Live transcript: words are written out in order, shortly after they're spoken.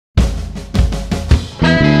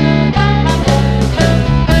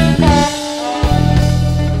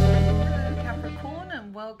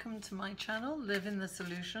to my channel, Live in the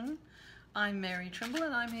Solution. I'm Mary Trimble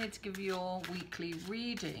and I'm here to give you your weekly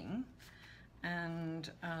reading.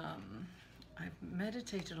 And I've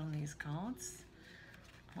meditated on these cards.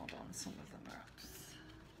 Hold on, some of them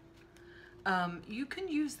are up. You can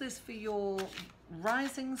use this for your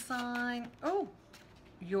rising sign,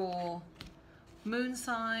 your moon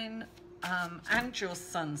sign, and your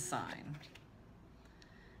sun sign.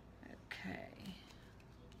 Okay.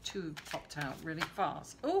 2 popped out really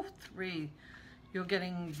fast. Oh, 3. You're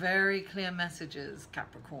getting very clear messages,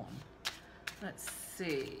 Capricorn. Let's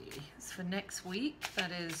see. It's for next week.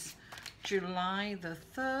 That is July the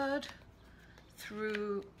 3rd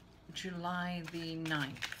through July the 9th.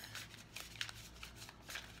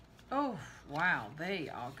 Oh, wow. They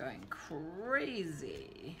are going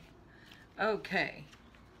crazy. Okay.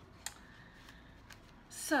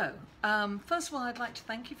 So, first of all, I'd like to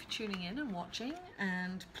thank you for tuning in and watching,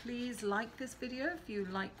 and please like this video if you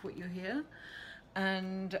like what you hear,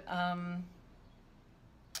 and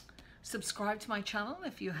subscribe to my channel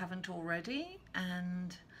if you haven't already,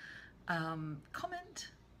 and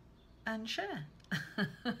comment and share.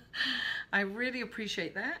 I really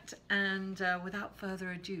appreciate that, and without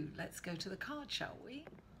further ado, let's go to the card, shall we?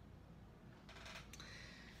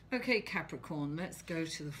 Okay, Capricorn, let's go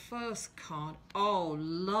to the first card. Oh,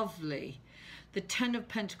 lovely. The 10 of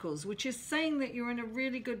Pentacles, which is saying that you're in a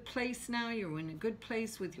really good place now. You're in a good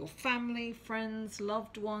place with your family, friends,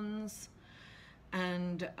 loved ones,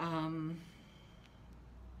 and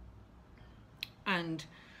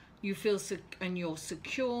you feel and you're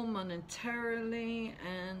secure monetarily,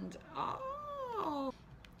 and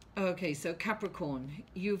okay, so Capricorn,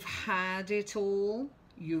 you've had it all.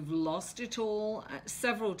 You've lost it all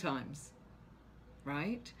several times,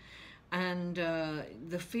 right? And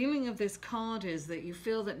the feeling of this card is that you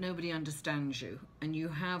feel that nobody understands you, and you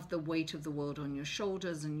have the weight of the world on your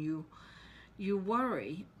shoulders, and you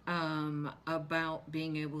worry about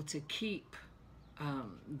being able to keep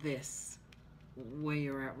this where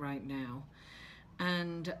you're at right now.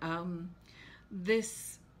 And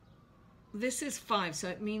this is 5, so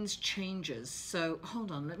it means changes. So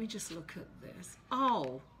hold on, let me just look at this.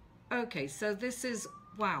 Oh, okay, so this is,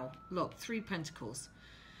 wow, look, 3 Pentacles.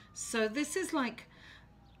 So this is like,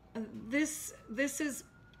 this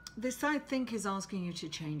I think is asking you to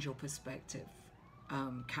change your perspective,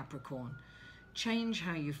 Capricorn. Change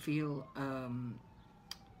how you feel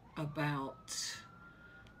about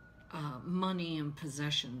money and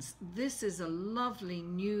possessions. This is a lovely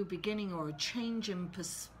new beginning, or a change in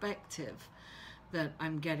perspective that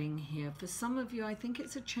I'm getting here. For some of you, I think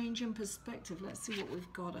it's a change in perspective. Let's see what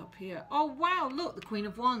we've got up here. Oh, wow, look, the Queen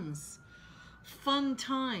of Wands. Fun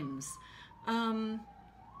times.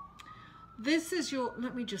 This is your,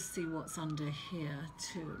 let me just see what's under here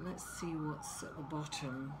too. Let's see what's at the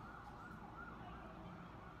bottom.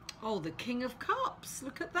 Oh, the King of Cups.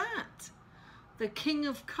 Look at that. The King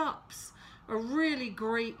of Cups, a really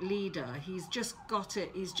great leader. He's just got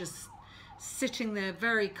it. He's just sitting there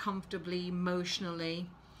very comfortably, emotionally.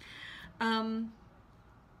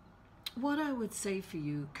 What I would say for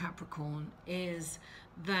you, Capricorn, is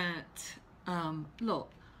that, look,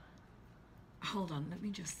 hold on, let me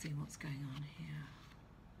just see what's going on here.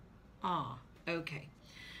 Ah, okay.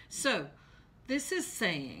 So, this is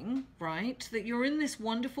saying, right, that you're in this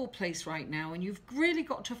wonderful place right now, and you've really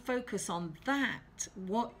got to focus on that,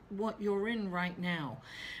 what you're in right now,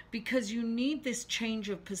 because you need this change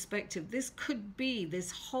of perspective. This could be,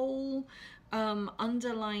 this whole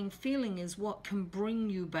underlying feeling is what can bring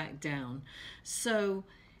you back down. So,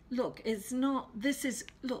 look, it's not, this is,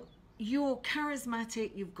 look, you're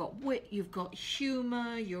charismatic, you've got wit, you've got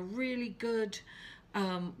humor, you're really good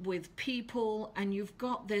with people, and you've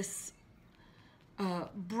got this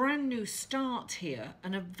brand new start here,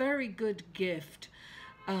 and a very good gift,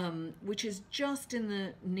 which is just in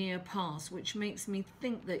the near past, which makes me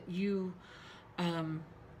think that you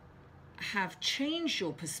have changed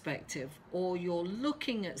your perspective, or you're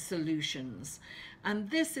looking at solutions.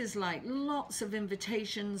 And this is like lots of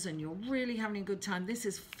invitations, and you're really having a good time. This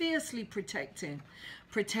is fiercely protecting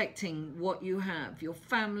what you have, your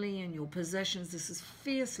family and your possessions. This is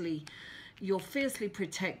fiercely, you're fiercely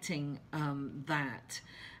protecting that.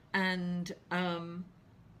 And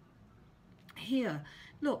here,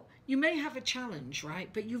 look, you may have a challenge, right?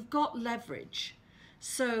 But you've got leverage.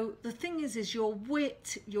 So the thing is your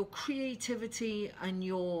wit, your creativity, and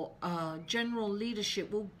your general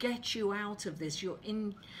leadership will get you out of this.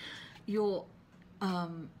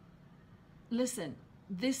 Listen,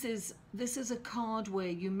 this is a card where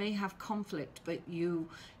you may have conflict, but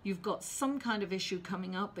you've got some kind of issue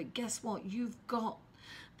coming up. But guess what? You've got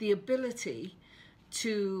the ability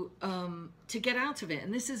to get out of it.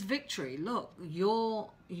 And this is victory. Look, your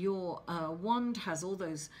wand has all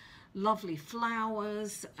those lovely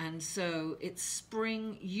flowers, and so it's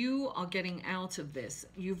spring. You are getting out of this.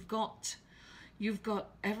 You've got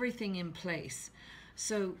everything in place.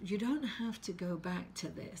 So you don't have to go back to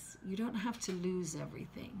this. You don't have to lose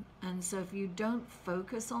everything. And so if you don't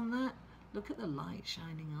focus on that, look at the light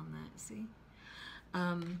shining on that, see?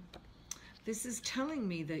 This is telling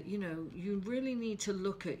me that, you know, you really need to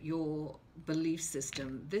look at your belief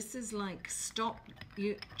system. This is like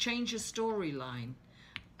change your storyline,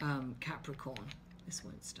 Capricorn. This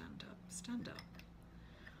won't stand up. Stand up.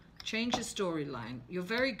 Change your storyline. You're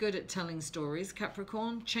very good at telling stories,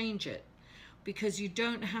 Capricorn. Change it. Because you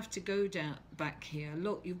don't have to go back here.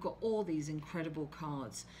 Look, you've got all these incredible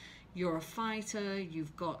cards. You're a fighter,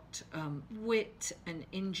 you've got wit and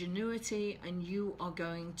ingenuity, and you are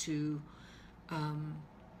going to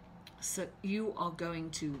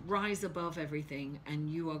rise above everything,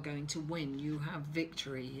 and you are going to win. You have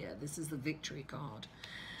victory here. This is the victory card.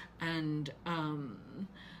 And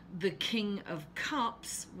the King of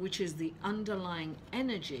Cups, which is the underlying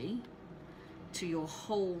energy to your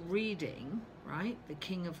whole reading, right? The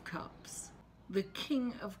King of Cups. The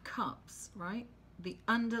King of Cups, right? The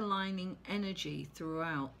underlining energy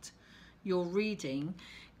throughout your reading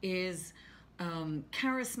is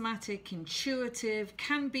charismatic, intuitive,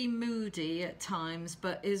 can be moody at times,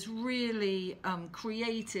 but is really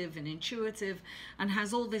creative and intuitive and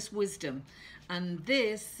has all this wisdom. And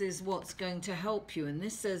this is what's going to help you. And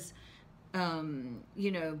this says,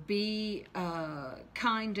 you know, be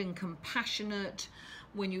kind and compassionate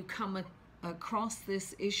when you come across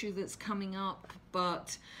this issue that's coming up.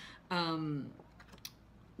 But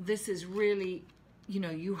this is really, you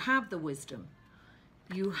know, you have the wisdom,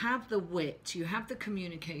 you have the wit, you have the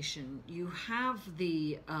communication, you have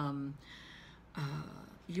the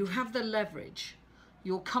leverage.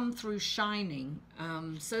 You'll come through shining.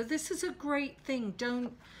 So this is a great thing.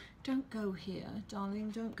 Don't go here, darling.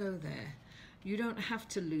 Don't go there. You don't have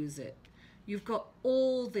to lose it. You've got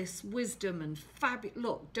all this wisdom and fabulous.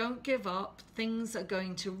 Look, don't give up. Things are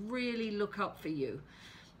going to really look up for you.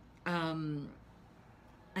 And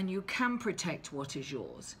you can protect what is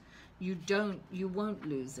yours. You won't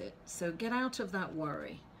lose it. So get out of that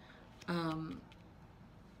worry.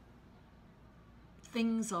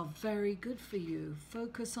 Things are very good for you.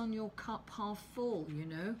 Focus on your cup half full, you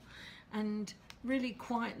know, and really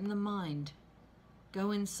quieten the mind.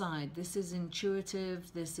 Go inside. This is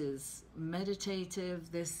intuitive. This is meditative.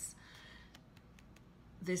 This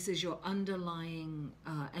is your underlying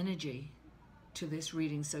energy to this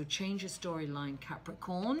reading. So change your storyline,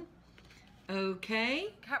 Capricorn.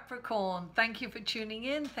 Okay, Capricorn, thank you for tuning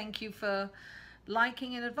in. Thank you for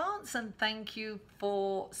liking in advance, and thank you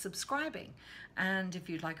for subscribing. And if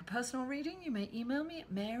you'd like a personal reading, you may email me at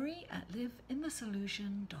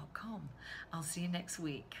mary@liveinthesolution.com. I'll see you next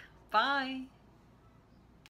week. Bye.